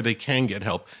to where they can get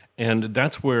help, and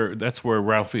that's where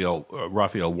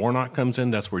Raphael Warnock comes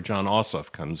in. That's where Jon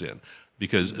Ossoff comes in,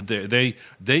 because they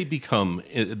become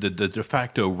the de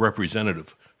facto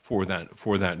representative for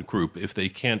that group if they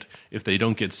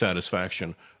don't get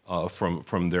satisfaction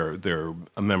from their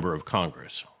a member of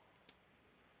Congress.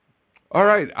 All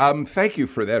right. Thank you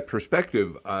for that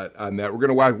perspective on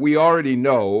that. We already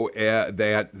know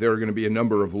that there are going to be a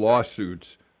number of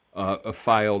lawsuits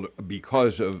filed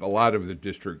because of a lot of the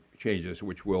district changes,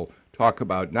 which we'll talk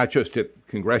about not just at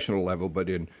congressional level, but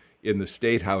in the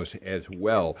State House as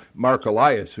well. Mark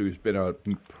Elias, who's been a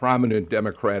prominent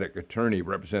Democratic attorney,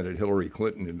 represented Hillary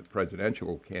Clinton in the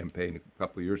presidential campaign a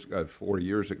couple of years ago, 4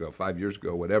 years ago, 5 years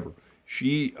ago, whatever.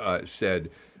 He said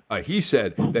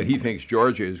that he thinks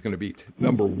Georgia is going to be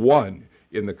number one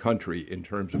in the country in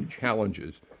terms of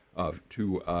challenges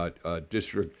to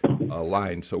district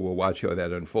lines. So we'll watch how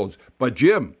that unfolds. But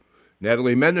Jim,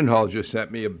 Natalie Mendenhall just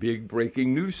sent me a big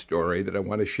breaking news story that I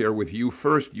want to share with you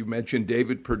first. You mentioned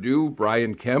David Perdue,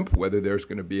 Brian Kemp, whether there's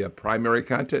going to be a primary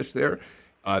contest there.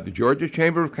 The Georgia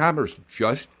Chamber of Commerce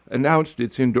just announced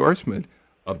its endorsement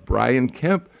of Brian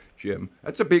Kemp. Jim,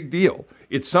 that's a big deal.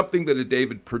 It's something that a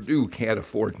David Perdue can't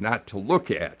afford not to look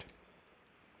at.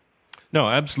 No,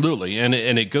 absolutely, and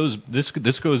it goes. This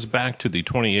goes back to the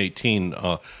 2018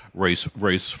 race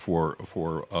for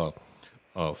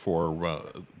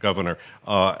governor,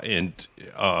 and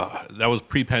that was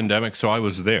pre-pandemic, so I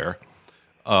was there.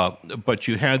 But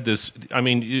you had this. I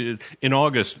mean, in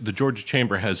August, the Georgia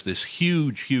Chamber has this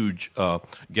huge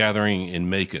gathering in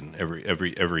Macon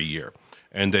every year.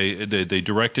 And they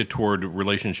direct it toward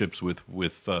relationships with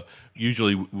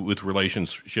usually with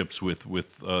relationships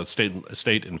with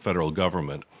state and federal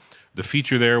government. The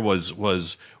feature there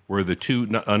were the two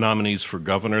nominees for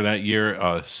governor that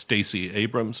year, Stacey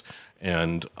Abrams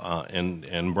and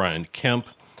Brian Kemp.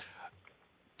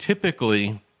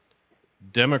 Typically,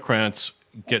 Democrats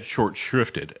get short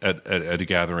shrifted at a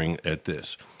gathering at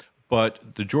this,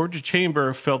 but the Georgia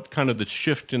Chamber felt kind of the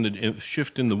shift in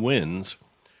the winds.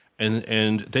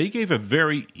 And they gave a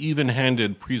very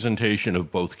even-handed presentation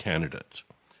of both candidates,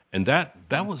 and that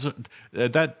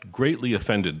greatly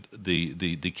offended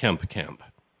the Kemp camp,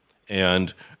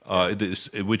 and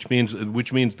which means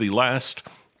the last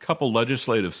couple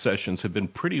legislative sessions have been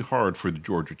pretty hard for the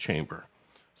Georgia Chamber.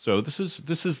 So this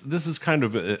is kind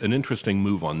of an interesting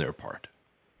move on their part.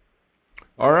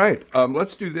 All right,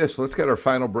 let's do this. Let's get our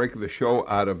final break of the show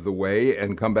out of the way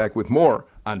and come back with more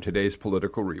on today's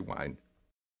Political Rewind.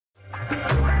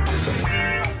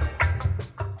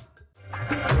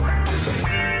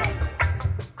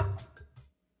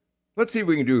 Let's see if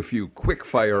we can do a few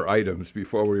quick-fire items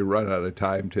before we run out of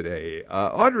time today.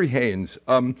 Audrey Haynes,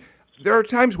 there are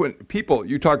times when people,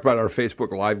 you talked about our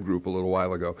Facebook Live group a little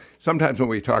while ago, sometimes when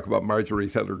we talk about Marjorie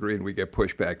Taylor Greene, we get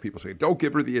pushback. People say, don't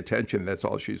give her the attention, that's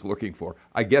all she's looking for.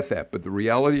 I get that, but the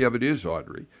reality of it is,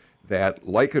 Audrey, that,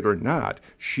 like it or not,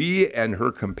 she and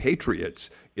her compatriots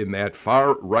in that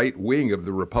far right wing of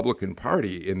the Republican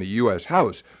Party in the U.S.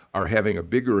 House are having a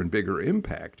bigger and bigger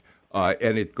impact.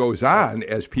 And it goes on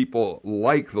as people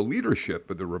like the leadership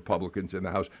of the Republicans in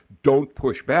the House don't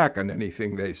push back on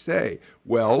anything they say.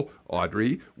 Well,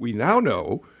 Audrey, we now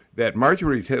know that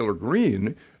Marjorie Taylor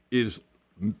Greene is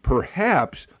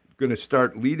perhaps going to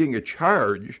start leading a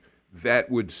charge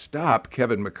that would stop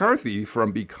Kevin McCarthy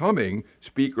from becoming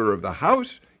Speaker of the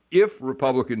House if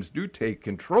Republicans do take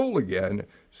control again.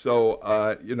 So,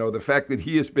 the fact that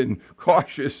he has been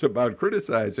cautious about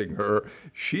criticizing her,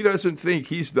 she doesn't think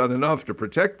he's done enough to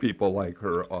protect people like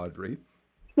her, Audrey.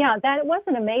 Yeah, that was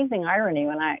an amazing irony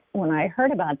when I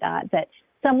heard about that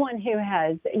someone who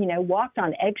has, walked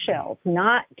on eggshells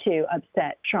not to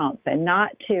upset Trump and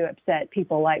not to upset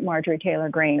people like Marjorie Taylor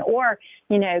Greene or,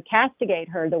 castigate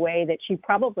her the way that she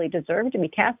probably deserved to be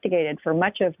castigated for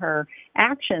much of her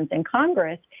actions in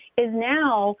Congress is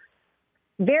now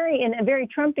in a very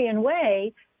Trumpian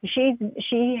way.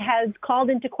 She has called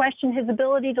into question his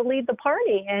ability to lead the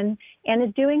party and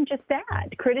is doing just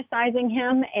that, criticizing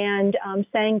him and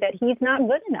saying that he's not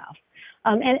good enough.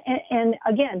 And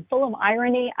again, full of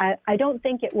irony. I don't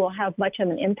think it will have much of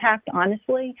an impact,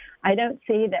 honestly. I don't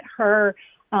see that her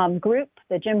group,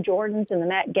 the Jim Jordans and the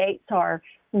Matt Gaetz, are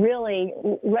really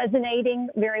resonating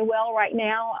very well right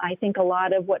now. I think a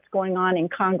lot of what's going on in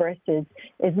Congress is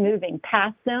moving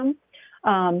past them.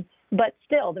 But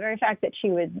still, the very fact that she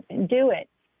would do it,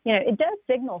 it does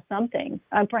signal something.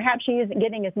 Perhaps she isn't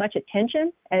getting as much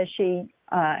attention as she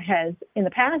has in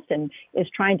the past and is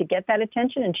trying to get that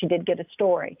attention, and she did get a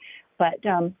story. But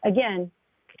again,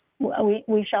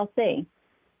 we shall see.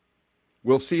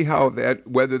 We'll see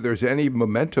whether there's any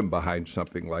momentum behind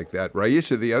something like that.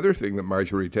 Raissa, the other thing that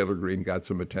Marjorie Taylor Greene got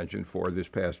some attention for this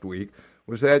past week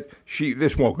was that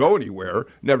this won't go anywhere.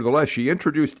 Nevertheless, she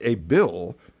introduced a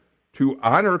bill to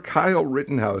honor Kyle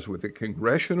Rittenhouse with a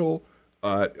congressional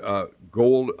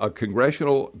gold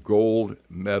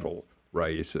medal,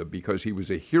 Raissa, because he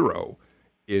was a hero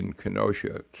in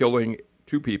Kenosha, killing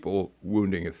 2 people,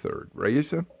 wounding a third.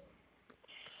 Raissa?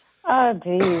 Oh,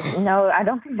 geez. No, I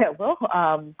don't think that will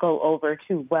go over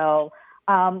too well.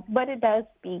 But it does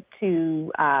speak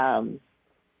to, I'm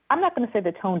not going to say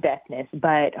the tone deafness,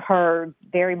 but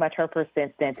very much her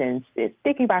persistence is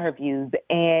sticking by her views.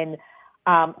 And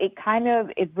it kind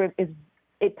of, it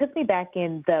puts me back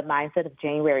in the mindset of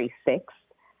January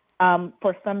 6th.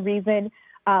 For some reason,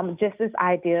 just this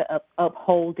idea of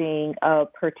upholding a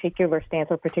particular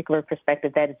stance or particular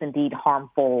perspective that is indeed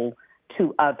harmful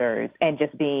to others and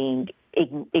just being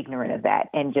ignorant of that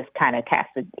and just kind of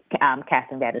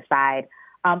casting that aside.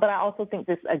 But I also think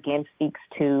this, again, speaks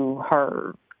to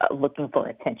her looking for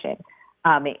attention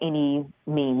at any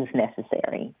means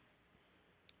necessary.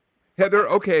 Heather,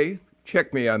 okay,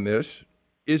 check me on this.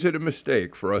 Is it a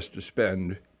mistake for us to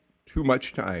spend too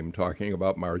much time talking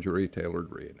about Marjorie Taylor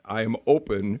Greene? I am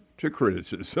open to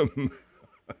criticism.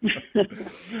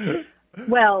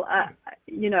 Well,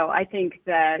 I think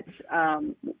that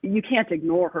you can't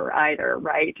ignore her either,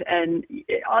 right? And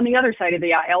on the other side of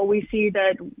the aisle, we see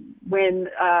that when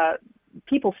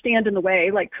people stand in the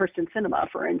way, like Kyrsten Sinema,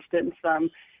 for instance,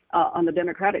 on the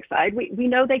Democratic side, we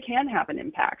know they can have an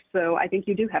impact. So I think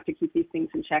you do have to keep these things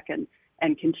in check and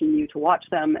continue to watch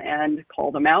them and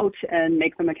call them out and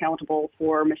make them accountable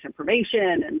for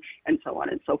misinformation and so on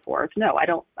and so forth. No, I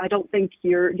don't think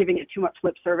you're giving it too much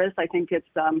lip service. I think it's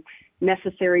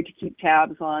necessary to keep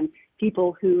tabs on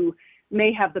people who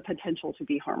may have the potential to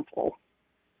be harmful.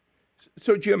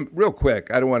 So, Jim, real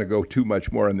quick, I don't want to go too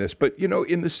much more on this, but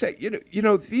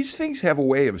these things have a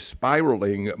way of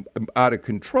spiraling out of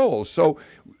control. So,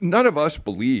 none of us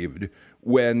believed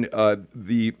when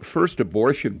the first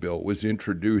abortion bill was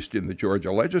introduced in the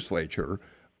Georgia legislature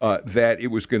that it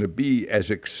was going to be as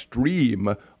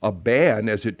extreme a ban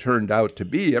as it turned out to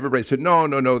be. Everybody said, no,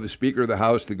 the Speaker of the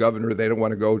House, the governor, they don't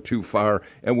want to go too far.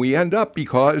 And we end up,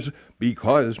 because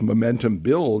momentum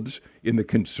builds in the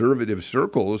conservative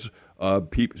circles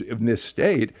people in this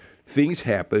state, things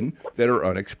happen that are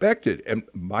unexpected. And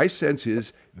my sense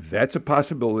is that's a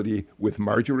possibility with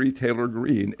Marjorie Taylor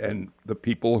Greene and the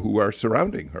people who are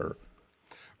surrounding her.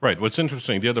 Right. What's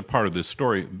interesting, the other part of this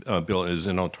story, Bill, is,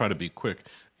 and I'll try to be quick,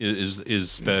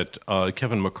 is that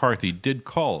Kevin McCarthy did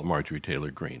call Marjorie Taylor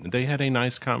Greene. They had a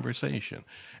nice conversation.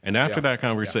 And after that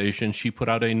conversation, she put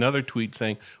out another tweet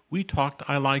saying, "We talked,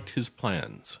 I liked his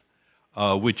plans."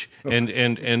 Which and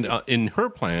in her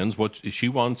plans, what she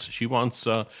wants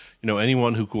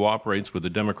anyone who cooperates with the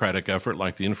Democratic effort,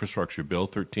 like the infrastructure bill,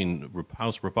 13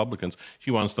 House Republicans, she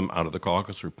wants them out of the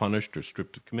caucus or punished or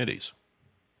stripped of committees.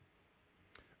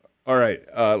 All right,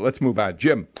 let's move on.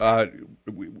 Jim,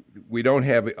 we don't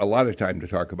have a lot of time to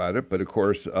talk about it, but of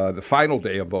course, the final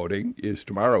day of voting is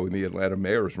tomorrow in the Atlanta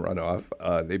mayor's runoff.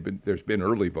 There's been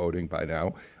early voting by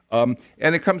now, and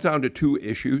it comes down to two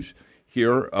issues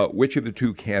here. Which of the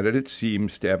two candidates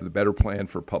seems to have the better plan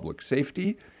for public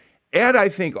safety? And I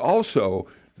think also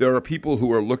there are people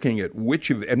who are looking at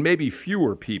and maybe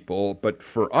fewer people, but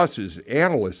for us as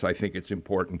analysts, I think it's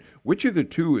important, which of the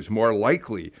two is more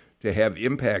likely to have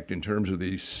impact in terms of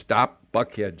the Stop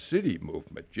Buckhead City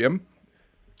movement. Jim?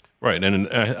 Right, and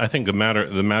I think the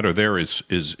matter there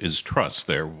is trust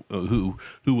there. Who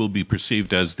will be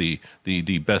perceived as the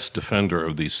best defender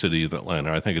of the city of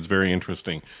Atlanta? I think it's very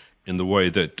interesting in the way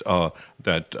that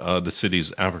the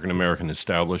city's African American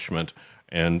establishment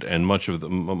and much of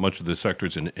the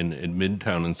sectors in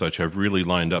Midtown and such have really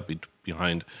lined up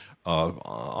behind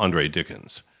Andre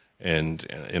Dickens, and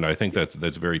I think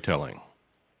that's very telling.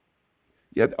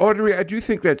 Yeah, Audrey, I do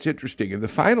think that's interesting. In the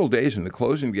final days and the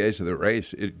closing days of the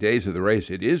race,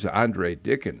 it is Andre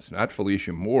Dickens, not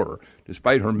Felicia Moore,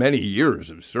 despite her many years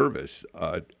of service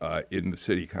in the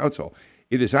city council.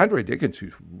 It is Andre Dickens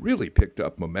who's really picked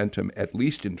up momentum, at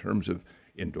least in terms of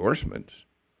endorsements.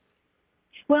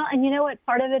 Well, and you know what?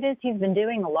 Part of it is he's been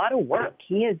doing a lot of work.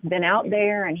 He has been out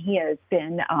there and he has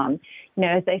been,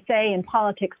 as they say in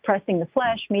politics, pressing the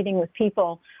flesh, meeting with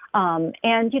people.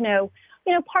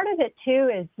 Part of it, too,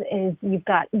 is you've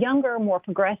got younger, more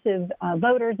progressive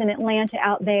voters in Atlanta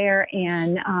out there.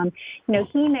 And,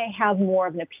 he may have more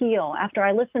of an appeal. After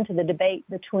I listened to the debate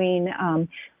between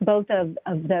both of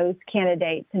those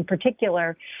candidates in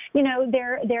particular,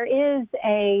 there is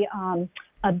a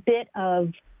bit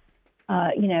of,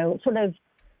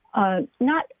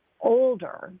 not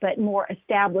older, but more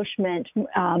establishment,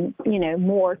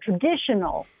 more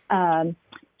traditional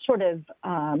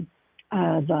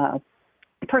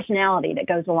personality that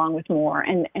goes along with Moore,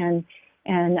 and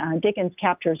Dickens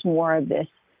captures more of this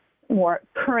more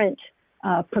current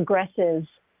progressive.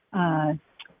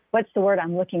 What's the word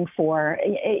I'm looking for?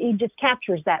 He just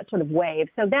captures that sort of wave.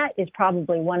 So that is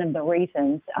probably one of the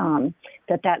reasons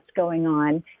that's going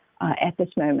on at this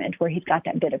moment, where he's got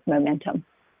that bit of momentum.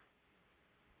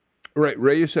 Right,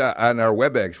 Raisa, on our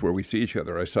WebEx where we see each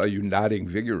other, I saw you nodding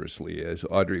vigorously as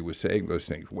Audrey was saying those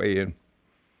things. Weigh in.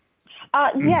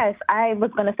 Yes, I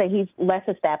was going to say he's less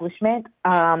establishment.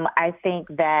 I think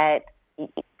that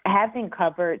having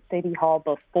covered City Hall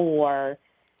before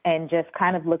and just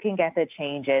kind of looking at the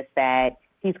changes that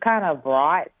he's kind of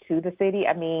brought to the city,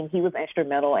 I mean, he was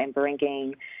instrumental in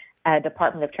bringing a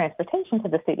Department of Transportation to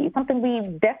the city, something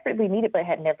we desperately needed but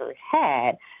had never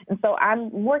had. And so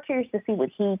I'm more curious to see what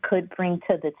he could bring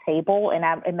to the table. And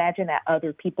I imagine that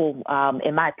other people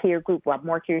in my peer group, I'm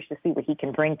more curious to see what he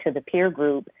can bring to the peer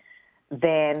group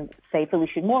than, say,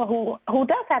 Felicia Moore, who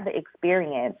does have the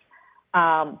experience,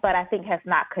 but I think has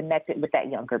not connected with that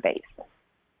younger base.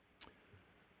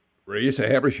 Raisa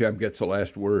Habersham gets the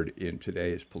last word in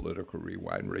today's Political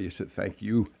Rewind. Raisa, thank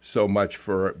you so much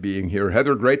for being here.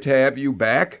 Heather, great to have you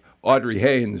back. Audrey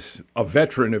Haynes, a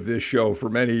veteran of this show for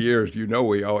many years. You know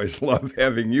we always love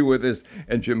having you with us.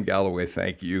 And Jim Galloway,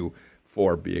 thank you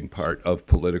for being part of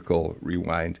Political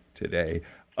Rewind today.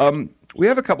 We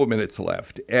have a couple minutes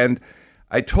left, and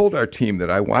I told our team that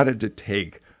I wanted to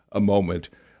take a moment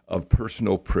of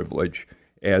personal privilege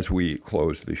as we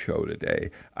close the show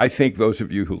today. I think those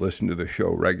of you who listen to the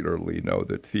show regularly know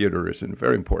that theater is a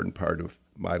very important part of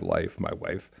my life. My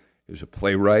wife is a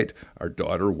playwright. Our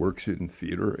daughter works in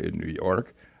theater in New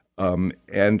York. And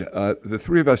the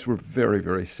three of us were very,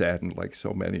 very saddened, like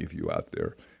so many of you out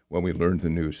there, when we learned the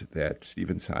news that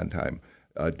Stephen Sondheim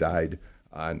died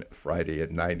on Friday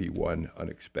at 91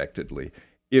 unexpectedly.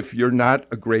 If you're not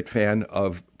a great fan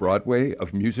of Broadway,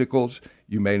 of musicals,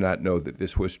 you may not know that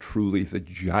this was truly the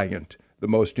giant, the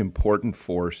most important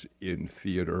force in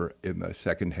theater in the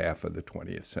second half of the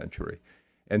 20th century.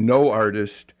 And no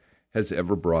artist has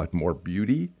ever brought more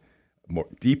beauty, more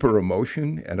deeper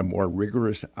emotion, and a more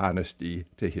rigorous honesty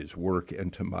to his work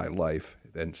and to my life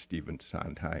than Stephen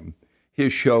Sondheim.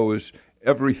 His shows,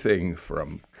 everything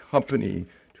from Company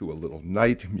to A Little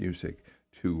Night Music,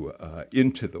 to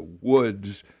Into the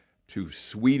Woods, to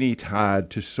Sweeney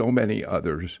Todd, to so many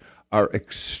others, are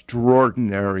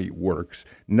extraordinary works.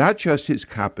 Not just his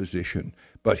composition,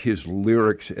 but his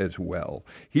lyrics as well.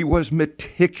 He was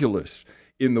meticulous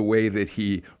in the way that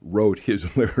he wrote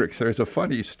his lyrics. There's a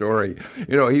funny story.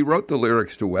 He wrote the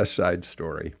lyrics to West Side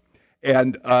Story.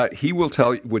 And he would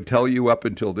tell you up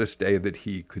until this day that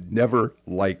he could never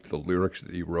like the lyrics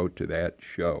that he wrote to that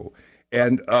show.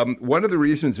 And one of the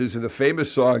reasons is in the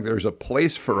famous song, There's a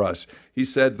Place for Us. He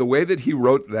said the way that he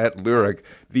wrote that lyric,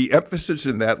 the emphasis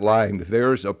in that line,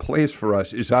 There's a Place for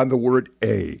Us, is on the word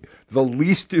a, the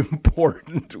least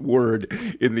important word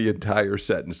in the entire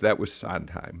sentence. That was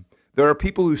Sondheim. There are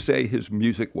people who say his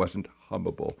music wasn't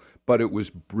hummable, but it was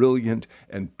brilliant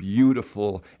and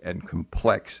beautiful and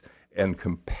complex and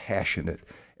compassionate.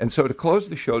 And so to close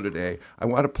the show today, I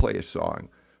want to play a song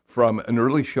from an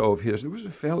early show of his. It was a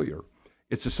failure.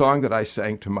 It's a song that I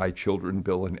sang to my children,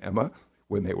 Bill and Emma,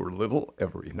 when they were little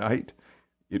every night.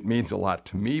 It means a lot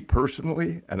to me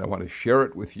personally, and I want to share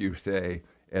it with you today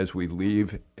as we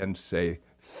leave and say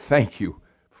thank you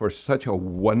for such a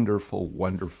wonderful,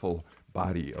 wonderful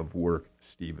body of work,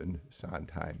 Stephen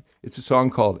Sondheim. It's a song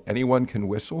called Anyone Can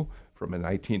Whistle from a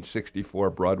 1964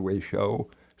 Broadway show,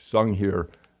 sung here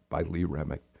by Lee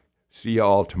Remick. See you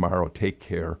all tomorrow. Take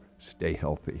care. Stay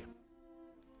healthy.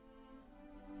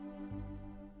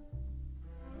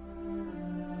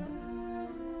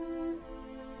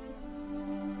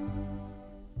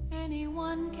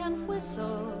 Anyone can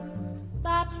whistle,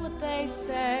 that's what they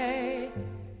say,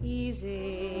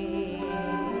 easy.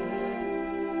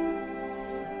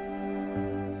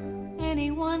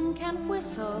 Anyone can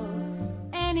whistle,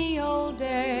 any old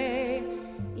day,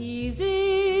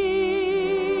 easy.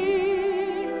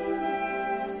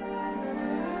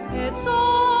 It's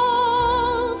all